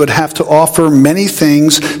 Otherwise, he would have to offer many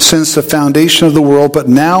things since the foundation of the world, but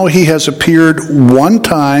now he has appeared one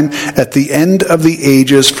time at the end of the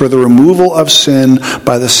ages for the removal of sin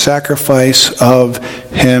by the sacrifice of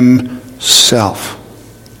himself.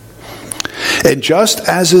 And just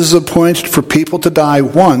as it is appointed for people to die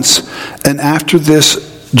once, and after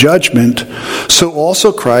this judgment, so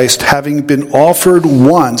also Christ, having been offered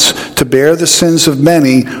once to bear the sins of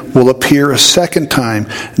many, will appear a second time,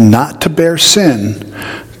 not to bear sin,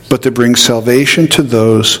 but to bring salvation to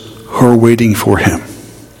those who are waiting for him.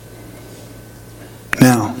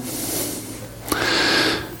 Now,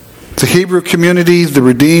 the Hebrew community, the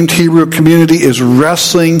redeemed Hebrew community, is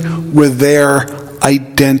wrestling with their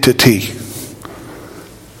identity.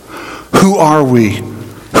 Who are we?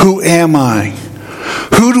 Who am I?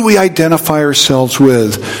 Who do we identify ourselves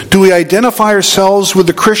with? Do we identify ourselves with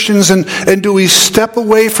the Christians and do we step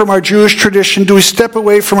away from our Jewish tradition? Do we step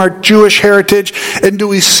away from our Jewish heritage? And do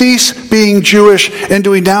we cease being Jewish? And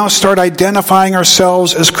do we now start identifying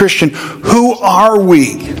ourselves as Christian? Who are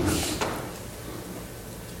we?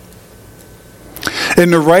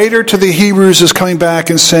 And the writer to the Hebrews is coming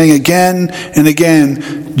back and saying again and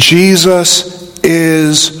again, Jesus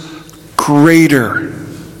is greater.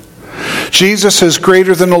 Jesus is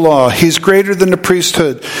greater than the law. He's greater than the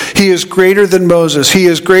priesthood. He is greater than Moses. He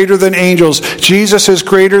is greater than angels. Jesus is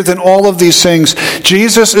greater than all of these things.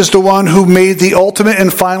 Jesus is the one who made the ultimate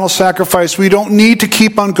and final sacrifice. We don't need to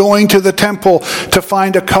keep on going to the temple to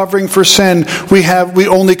find a covering for sin. We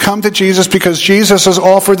only come to Jesus because Jesus has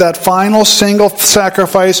offered that final single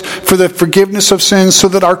sacrifice for the forgiveness of sins so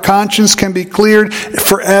that our conscience can be cleared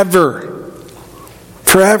forever.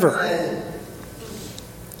 Forever.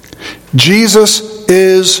 Jesus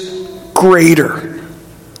is greater.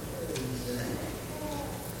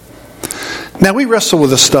 Now we wrestle with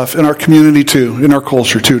this stuff in our community too, in our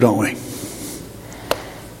culture too, don't we?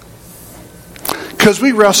 Because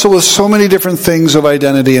we wrestle with so many different things of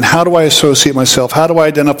identity and how do I associate myself? How do I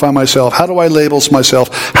identify myself? How do I label myself?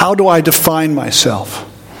 How do I define myself?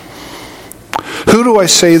 Who do I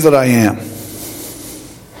say that I am?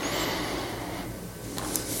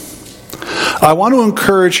 I want to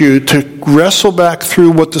encourage you to wrestle back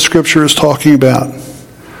through what the Scripture is talking about.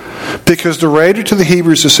 Because the writer to the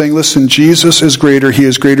Hebrews is saying, listen, Jesus is greater. He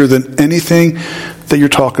is greater than anything that you're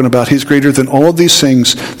talking about. He's greater than all of these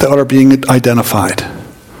things that are being identified.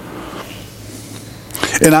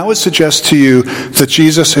 And I would suggest to you that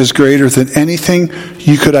Jesus is greater than anything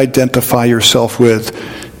you could identify yourself with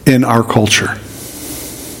in our culture.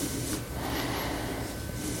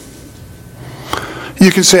 You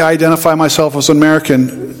can say, I identify myself as an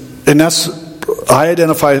American, and I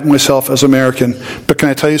identify myself as American. But can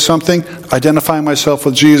I tell you something? Identifying myself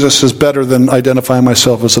with Jesus is better than identifying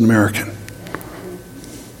myself as an American.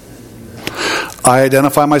 I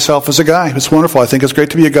identify myself as a guy. It's wonderful. I think it's great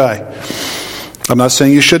to be a guy. I'm not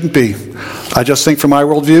saying you shouldn't be. I just think from my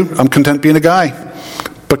worldview, I'm content being a guy.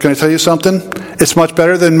 But can I tell you something? It's much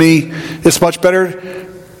better than me. It's much better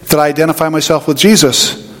that I identify myself with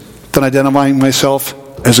Jesus than identifying myself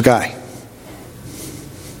as a guy.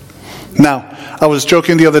 Now, I was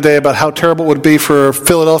joking the other day about how terrible it would be for a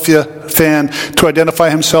Philadelphia fan to identify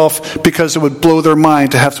himself because it would blow their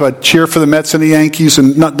mind to have to cheer for the Mets and the Yankees,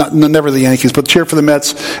 and never the Yankees, but cheer for the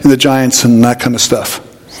Mets and the Giants and that kind of stuff.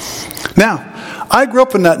 Now, I grew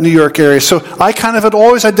up in that New York area, so I kind of had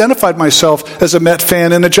always identified myself as a Met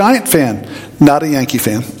fan and a Giant fan, not a Yankee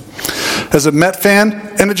fan. As a Met fan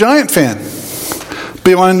and a Giant fan. But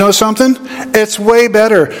you want to know something? It's way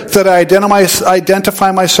better that I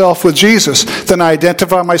identify myself with Jesus than I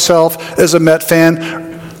identify myself as a Met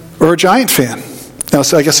fan or a Giant fan. Now,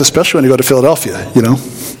 so I guess especially when you go to Philadelphia, you know.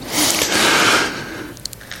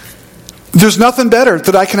 There's nothing better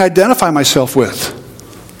that I can identify myself with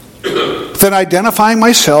than identifying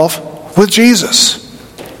myself with Jesus.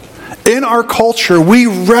 In our culture, we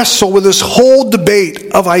wrestle with this whole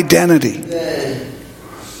debate of identity.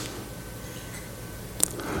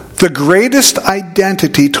 The greatest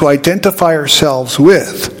identity to identify ourselves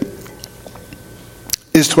with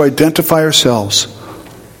is to identify ourselves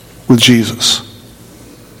with Jesus.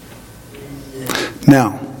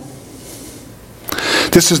 Now,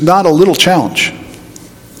 this is not a little challenge.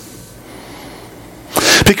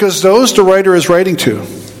 Because those the writer is writing to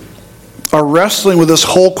are wrestling with this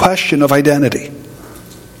whole question of identity.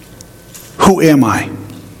 Who am I?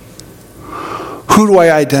 Who do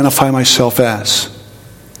I identify myself as?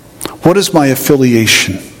 What is my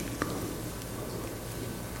affiliation?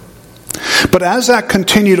 But as that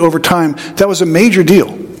continued over time, that was a major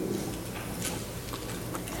deal.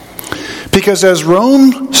 Because as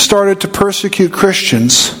Rome started to persecute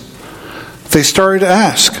Christians, they started to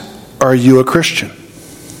ask, are you a Christian?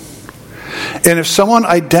 And if someone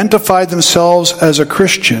identified themselves as a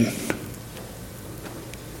Christian,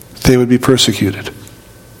 they would be persecuted.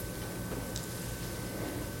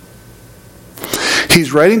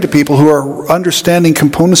 He's writing to people who are understanding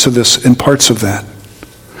components of this and parts of that.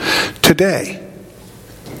 Today,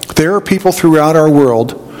 there are people throughout our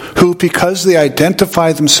world who, because they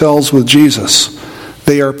identify themselves with Jesus,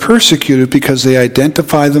 they are persecuted because they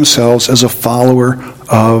identify themselves as a follower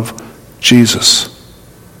of Jesus.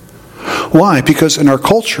 Why? Because in our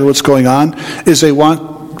culture, what's going on is they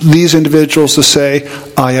want these individuals to say,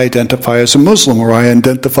 I identify as a Muslim, or I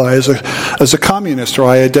identify as a communist, or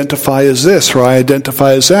I identify as this, or I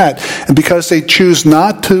identify as that. And because they choose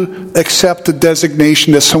not to accept the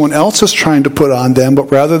designation that someone else is trying to put on them, but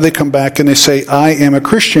rather they come back and they say, I am a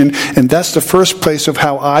Christian, and that's the first place of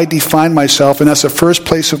how I define myself, and that's the first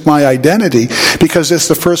place of my identity, because it's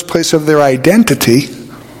the first place of their identity.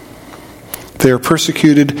 They are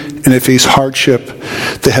persecuted and they face hardship.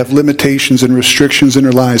 They have limitations and restrictions in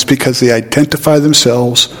their lives because they identify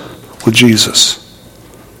themselves with Jesus.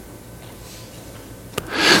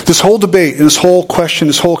 This whole debate and this whole question,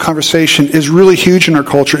 this whole conversation is really huge in our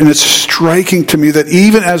culture, and it's striking to me that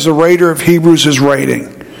even as the writer of Hebrews is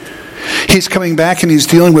writing, he's coming back and he's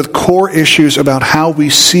dealing with core issues about how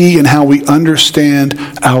we see and how we understand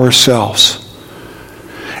ourselves.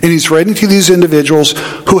 And he's writing to these individuals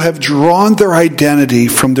who have drawn their identity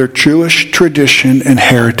from their Jewish tradition and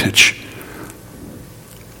heritage.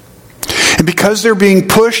 And because they're being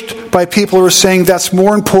pushed by people who are saying that's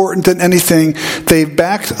more important than anything, they've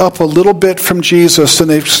backed up a little bit from Jesus, and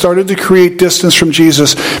they've started to create distance from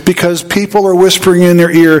Jesus because people are whispering in their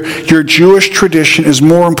ear, your Jewish tradition is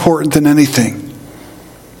more important than anything.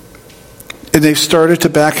 And they've started to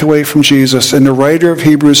back away from Jesus. And the writer of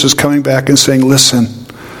Hebrews is coming back and saying, listen,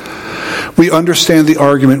 we understand the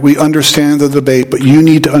argument, we understand the debate, but you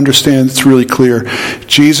need to understand it's really clear.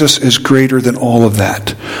 Jesus is greater than all of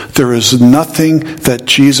that. There is nothing that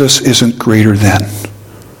Jesus isn't greater than.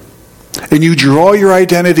 And you draw your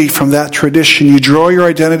identity from that tradition, you draw your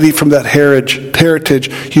identity from that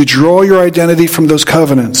heritage, you draw your identity from those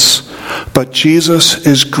covenants. But Jesus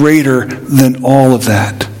is greater than all of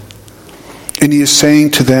that. And he is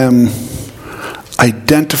saying to them,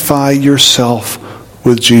 identify yourself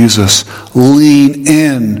with Jesus. Lean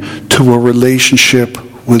in to a relationship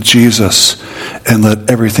with Jesus and let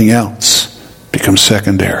everything else become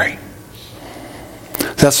secondary.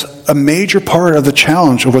 That's a major part of the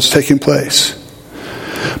challenge of what's taking place.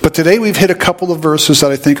 But today we've hit a couple of verses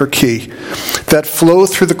that I think are key, that flow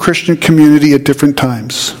through the Christian community at different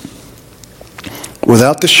times.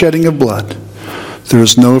 Without the shedding of blood, there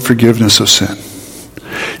is no forgiveness of sin.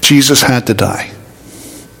 Jesus had to die.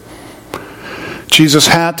 Jesus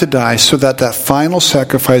had to die so that that final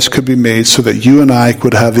sacrifice could be made so that you and I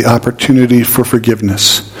would have the opportunity for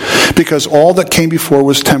forgiveness. Because all that came before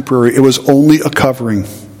was temporary. It was only a covering.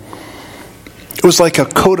 It was like a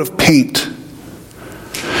coat of paint.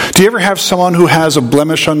 Do you ever have someone who has a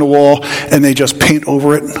blemish on the wall and they just paint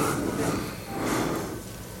over it?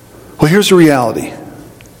 Well, here's the reality.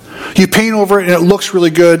 You paint over it and it looks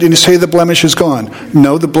really good and you say the blemish is gone.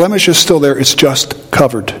 No, the blemish is still there. It's just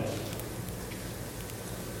covered.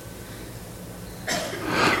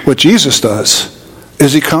 What Jesus does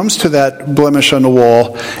is he comes to that blemish on the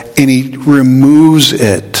wall and he removes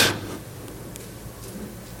it.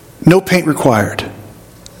 No paint required.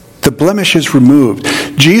 The blemish is removed.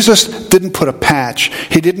 Jesus didn't put a patch.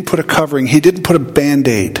 He didn't put a covering. He didn't put a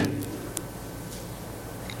Band-Aid.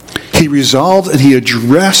 He resolved and he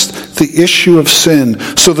addressed the issue of sin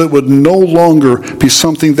so that it would no longer be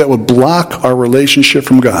something that would block our relationship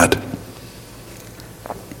from God.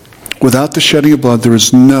 Without the shedding of blood, there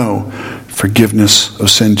is no forgiveness of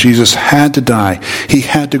sin. Jesus had to die. He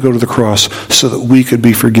had to go to the cross so that we could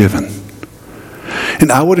be forgiven.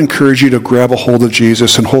 And I would encourage you to grab a hold of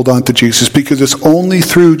Jesus and hold on to Jesus, because it's only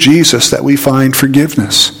through Jesus that we find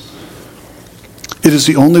forgiveness. It is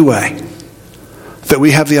the only way that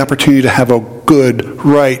we have the opportunity to have a good,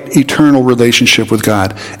 right, eternal relationship with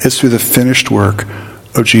God. It's through the finished work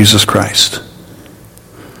of Jesus Christ.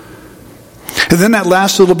 And then that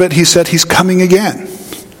last little bit, he said he's coming again.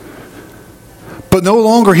 But no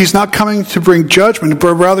longer, he's not coming to bring judgment,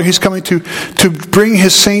 but rather he's coming to bring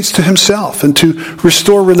his saints to himself and to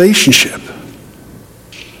restore relationship.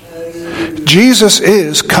 Jesus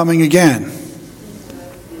is coming again.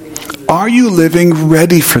 Are you living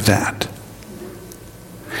ready for that?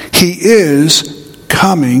 He is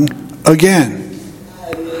coming again.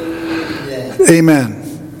 Amen.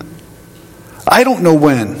 I don't know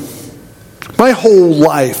when. My whole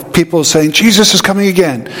life, people are saying, Jesus is coming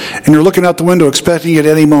again. And you're looking out the window expecting it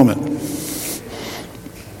any moment.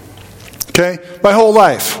 Okay? My whole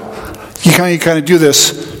life. You kind of do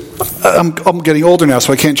this. I'm getting older now,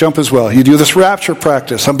 so I can't jump as well. You do this rapture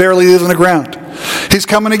practice. I'm barely leaving the ground. He's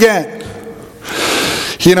coming again.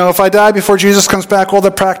 You know, if I die before Jesus comes back, all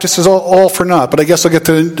the practice is all for naught. But I guess I'll get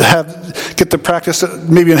the practice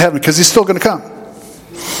maybe in heaven, because he's still going to come.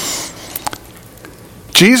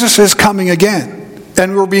 Jesus is coming again.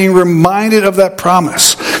 And we're being reminded of that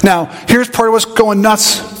promise. Now, here's part of what's going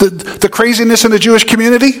nuts. The craziness in the Jewish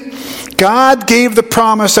community. God gave the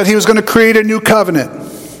promise that he was going to create a new covenant.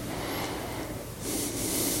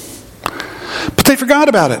 But they forgot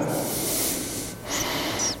about it.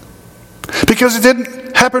 Because it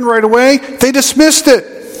didn't happen right away, they dismissed it.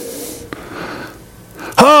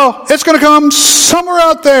 Oh, it's going to come somewhere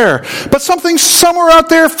out there. But something somewhere out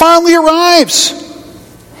there finally arrives.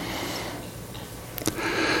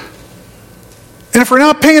 And if we're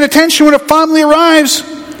not paying attention when it finally arrives,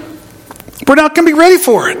 we're not going to be ready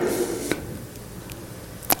for it.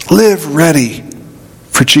 Live ready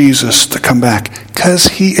for Jesus to come back, because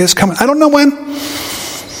he is coming. I don't know when.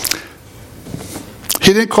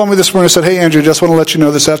 He didn't call me this morning and said, hey, Andrew, just want to let you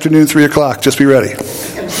know this afternoon, 3 o'clock, just be ready.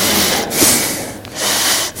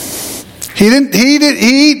 He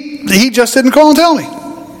just didn't call and tell me.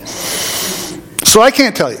 So I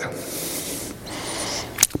can't tell you.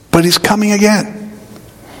 But he's coming again.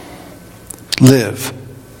 Live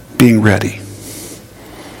being ready.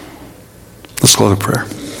 Let's go to prayer.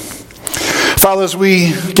 Father, as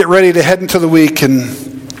we get ready to head into the week, and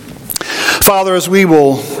Father, as we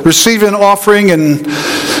will receive an offering, and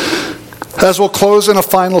as we'll close in a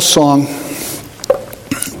final song,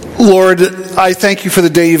 Lord, I thank you for the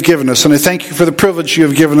day you've given us, and I thank you for the privilege you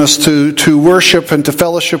have given us to worship and to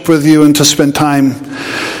fellowship with you and to spend time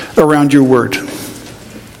around your word.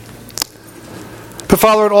 But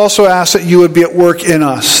Father, I'd also ask that you would be at work in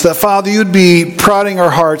us. That, Father, you'd be prodding our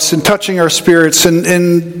hearts and touching our spirits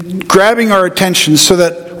and grabbing our attention so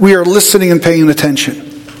that we are listening and paying attention.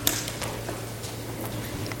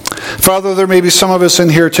 Father, there may be some of us in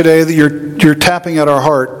here today that you're tapping at our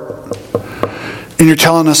heart and you're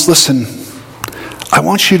telling us, listen, I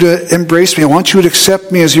want you to embrace me. I want you to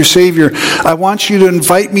accept me as your Savior. I want you to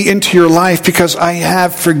invite me into your life because I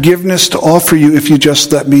have forgiveness to offer you if you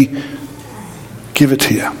just let me give it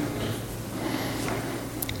to you.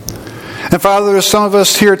 And Father, there's some of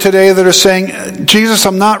us here today that are saying, Jesus,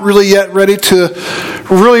 I'm not really yet ready to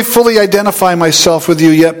really fully identify myself with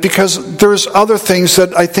you yet, because there's other things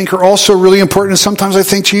that I think are also really important. And sometimes I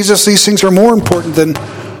think, Jesus, these things are more important than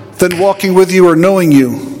walking with you or knowing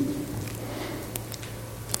you.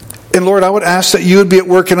 And Lord, I would ask that you would be at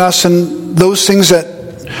work in us, and those things that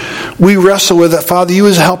we wrestle with, that Father, you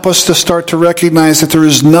would help us to start to recognize that there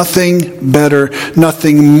is nothing better,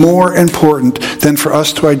 nothing more important than for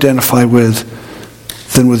us to identify with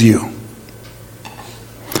than with you.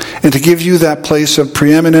 And to give you that place of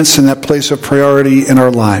preeminence and that place of priority in our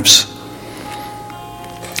lives.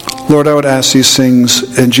 Lord, I would ask these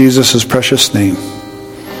things in Jesus' precious name.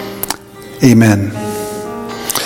 Amen.